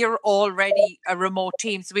 we are already a remote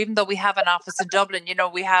team. So even though we have an office in Dublin,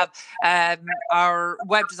 we have our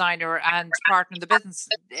web designer and partner in the business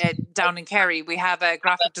down in Kerry. We have a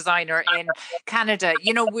graphic designer in Canada.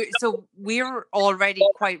 We're already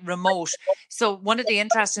quite remote. So one of the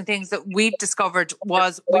interesting things that we've discovered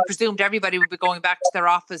was we presumed everybody would be going back to their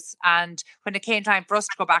office. And when it came time for us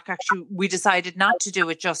to go back, actually, we decided not to do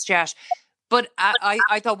it just yet. But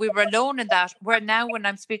I thought we were alone in that, where now when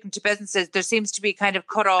I'm speaking to businesses, there seems to be kind of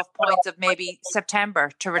cut-off points of maybe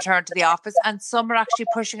September to return to the office, and some are actually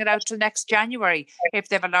pushing it out till next January if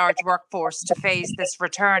they have a large workforce to phase this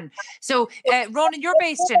return. So, Ronan, you're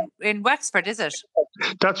based in Wexford, is it?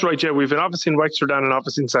 That's right, yeah. We've an office in Wexford and an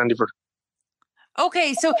office in Sandyford.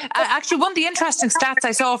 Okay, so actually one of the interesting stats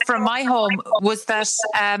I saw from My Home was that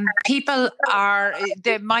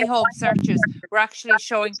the My Home searches were actually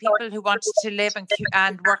showing people who wanted to live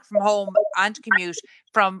and work from home and commute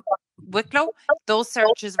from Wicklow, those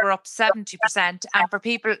searches were up 70%. And for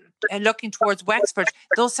people looking towards Wexford,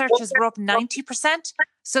 those searches were up 90%.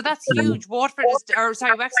 So that's huge. Wexford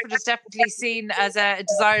is definitely seen as a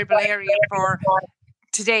desirable area for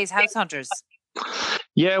today's house hunters.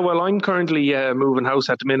 Yeah, well, I'm currently moving house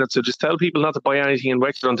at the minute, so just tell people not to buy anything in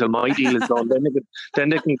Wexford until my deal is done. Then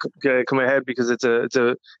they can come ahead, because it's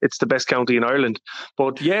the best county in Ireland.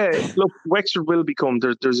 But yeah, look, Wexford will become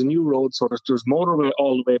there's a new road, so there's motorway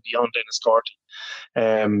all the way beyond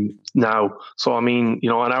Enniscorthy now. So I mean,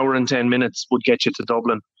 an hour and 10 minutes would get you to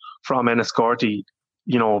Dublin from Enniscorthy.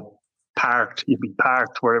 Parked, you'd be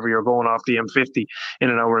parked wherever you're going off the M50 in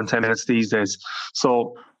an hour and 10 minutes these days.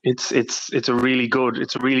 So it's a really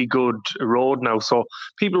good road now. So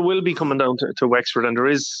people will be coming down to Wexford, and there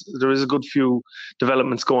is a good few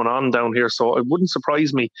developments going on down here. So it wouldn't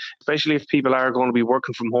surprise me, especially if people are going to be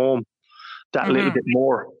working from home that little bit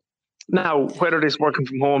more. Now, whether this working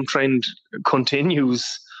from home trend continues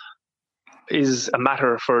is a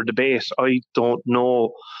matter for debate. I don't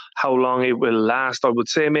know how long it will last. I would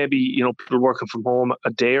say maybe people working from home a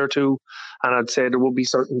day or two, and I'd say there will be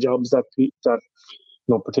certain jobs that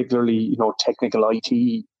particularly technical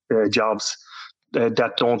IT jobs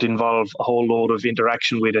that don't involve a whole load of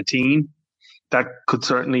interaction with a team. That could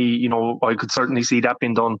certainly I could certainly see that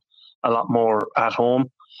being done a lot more at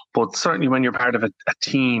home. But certainly when you're part of a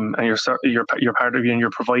team and you're part of and you're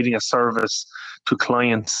providing a service to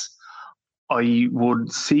clients, I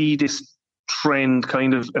would see this trend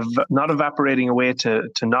kind of not evaporating away to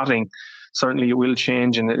nothing. Certainly it will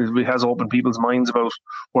change, and it has opened people's minds about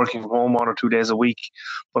working from home 1 or 2 days a week.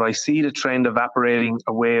 But I see the trend evaporating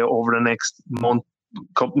away over the next month,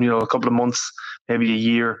 a couple of months, maybe a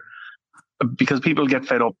year, because people get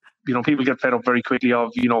fed up. People get fed up very quickly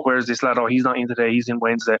of, where's this lad? Oh, he's not in today, he's in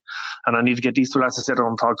Wednesday. And I need to get these two lads to sit down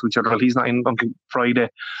and talk to each other. Well, he's not in until Friday.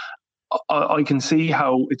 I can see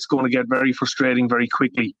how it's going to get very frustrating very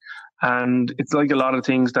quickly. And it's like a lot of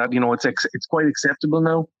things that, it's quite acceptable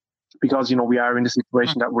now, because, we are in the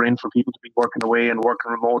situation that we're in for people to be working away and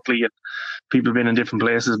working remotely, and people being in different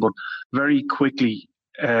places. But very quickly,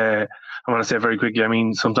 I want to say very quickly, I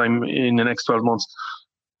mean, sometime in the next 12 months,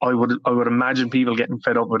 I would imagine people getting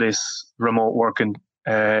fed up with this remote working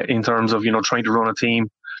in terms of, trying to run a team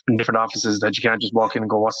in different offices, that you can't just walk in and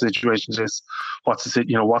go, what's the situation is this? What's the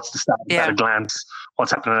status at a glance? What's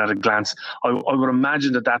happening at a glance? I would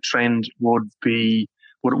imagine that trend would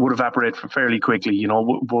evaporate fairly quickly,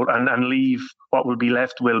 and leave what will be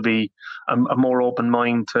left will be a more open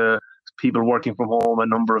mind to people working from home a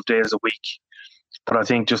number of days a week. But I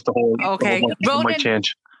think just the whole might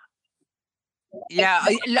change. Yeah,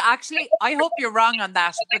 actually, I hope you're wrong on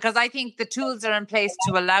that, because I think the tools are in place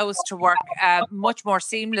to allow us to work much more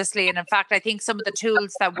seamlessly. And in fact, I think some of the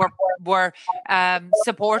tools that were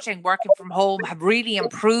supporting working from home have really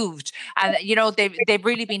improved, and they've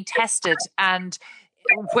really been tested, and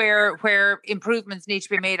where improvements need to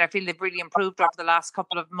be made, I feel they've really improved over the last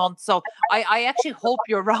couple of months. So I actually hope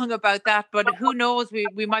you're wrong about that, but who knows,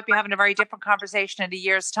 we might be having a very different conversation in a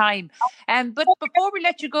year's time. But before we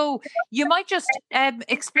let you go, you might just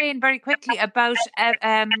explain very quickly about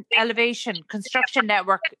Elevation Construction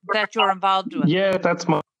Network that you're involved with. Yeah, that's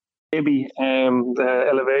my baby, the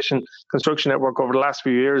Elevation Construction Network over the last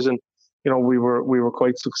few years, and we were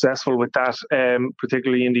quite successful with that,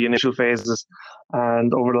 particularly in the initial phases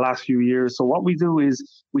and over the last few years. So what we do is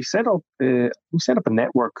we set up a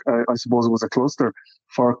network. I suppose it was a cluster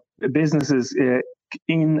for businesses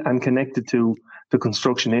in and connected to the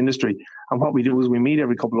construction industry. And what we do is we meet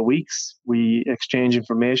every couple of weeks. We exchange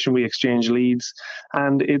information, we exchange leads,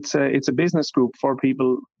 and it's a business group for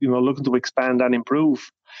people looking to expand and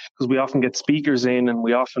improve. Because we often get speakers in, and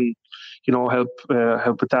we often help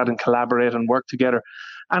with that and collaborate and work together.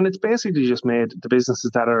 And it's basically just made the businesses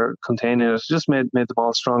that are contained in it, just made them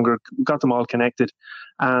all stronger, got them all connected,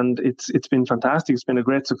 and it's been fantastic. It's been a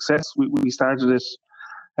great success. We started it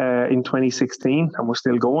in 2016, and we're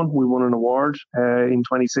still going. We won an award in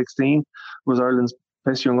 2016. It was Ireland's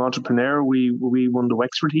Best Young Entrepreneur. We won the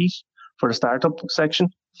Wexford Heat for the startup section.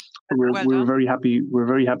 We're very happy. We're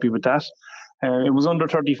very happy with that. It was under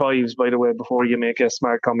 35s, by the way, before you make a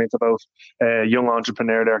smart comment about young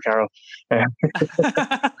entrepreneur there, Carol.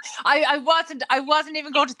 I wasn't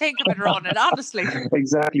even going to think of it, Ronan, honestly.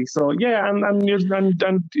 Exactly. So yeah, and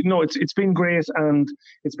it's been great, and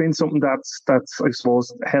it's been something that's I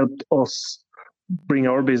suppose helped us bring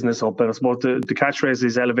our business up. And I suppose the catchphrase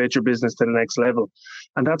is elevate your business to the next level,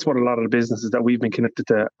 and that's what a lot of the businesses that we've been connected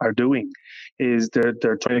to are doing. Is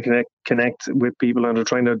they're trying to connect with people, and they're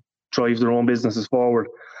trying to drive their own businesses forward.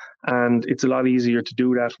 And it's a lot easier to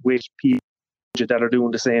do that with people you that are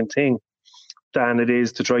doing the same thing than it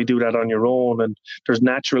is to try to do that on your own. And there's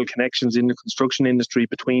natural connections in the construction industry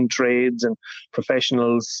between trades and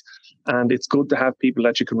professionals. And it's good to have people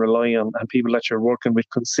that you can rely on and people that you're working with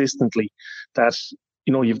consistently, that,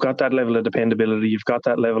 you know, you've got that level of dependability, you've got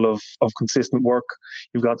that level of consistent work,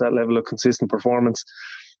 you've got that level of consistent performance.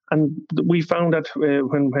 And we found that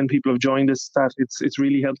when people have joined us, that it's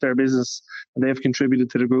really helped their business, and they've contributed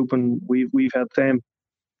to the group, and we've helped them.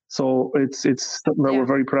 So it's something that we're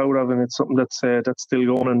very proud of, and it's something that's still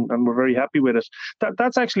going, and we're very happy with it.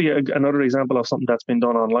 That's actually another example of something that's been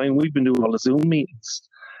done online. We've been doing all the Zoom meetings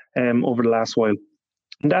over the last while,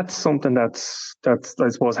 and that's something that's I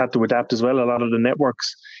suppose had to adapt as well. A lot of the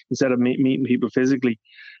networks, instead of meeting people physically,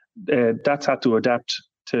 that's had to adapt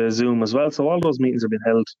to Zoom as well. So all those meetings have been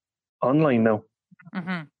held online now.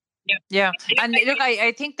 Mm-hmm. Yeah. And look,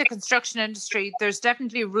 I think the construction industry, there's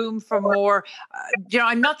definitely room for more.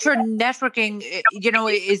 I'm not sure networking,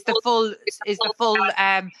 is the full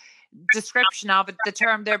description of it, the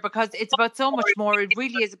term there, because it's about so much more. It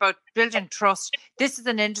really is about building trust. This is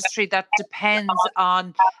an industry that depends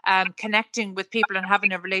on connecting with people and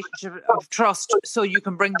having a relationship of trust so you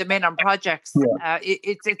can bring them in on projects.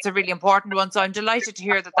 It's a really important one. So I'm delighted to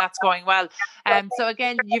hear that that's going well. So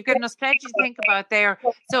again, you've given us plenty to think about there.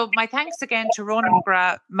 So my thanks again to Ronan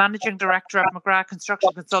McGrath, Managing Director of McGrath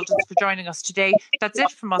Construction Consultants, for joining us today. That's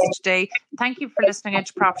it from us today. Thank you for listening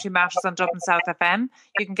into Property Matters on Dublin South FM.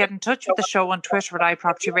 You can get in touch with the show on Twitter at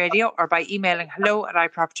iProperty Radio or by emailing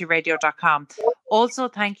hello@ipropertyradio.com. Also,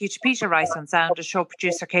 thank you to Peter Rice on sound and show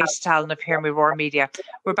producer Katie Talon of Hear Me Roar Media.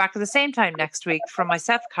 We're back at the same time next week. From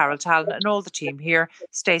myself, Carol Talon, and all the team here,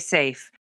 stay safe.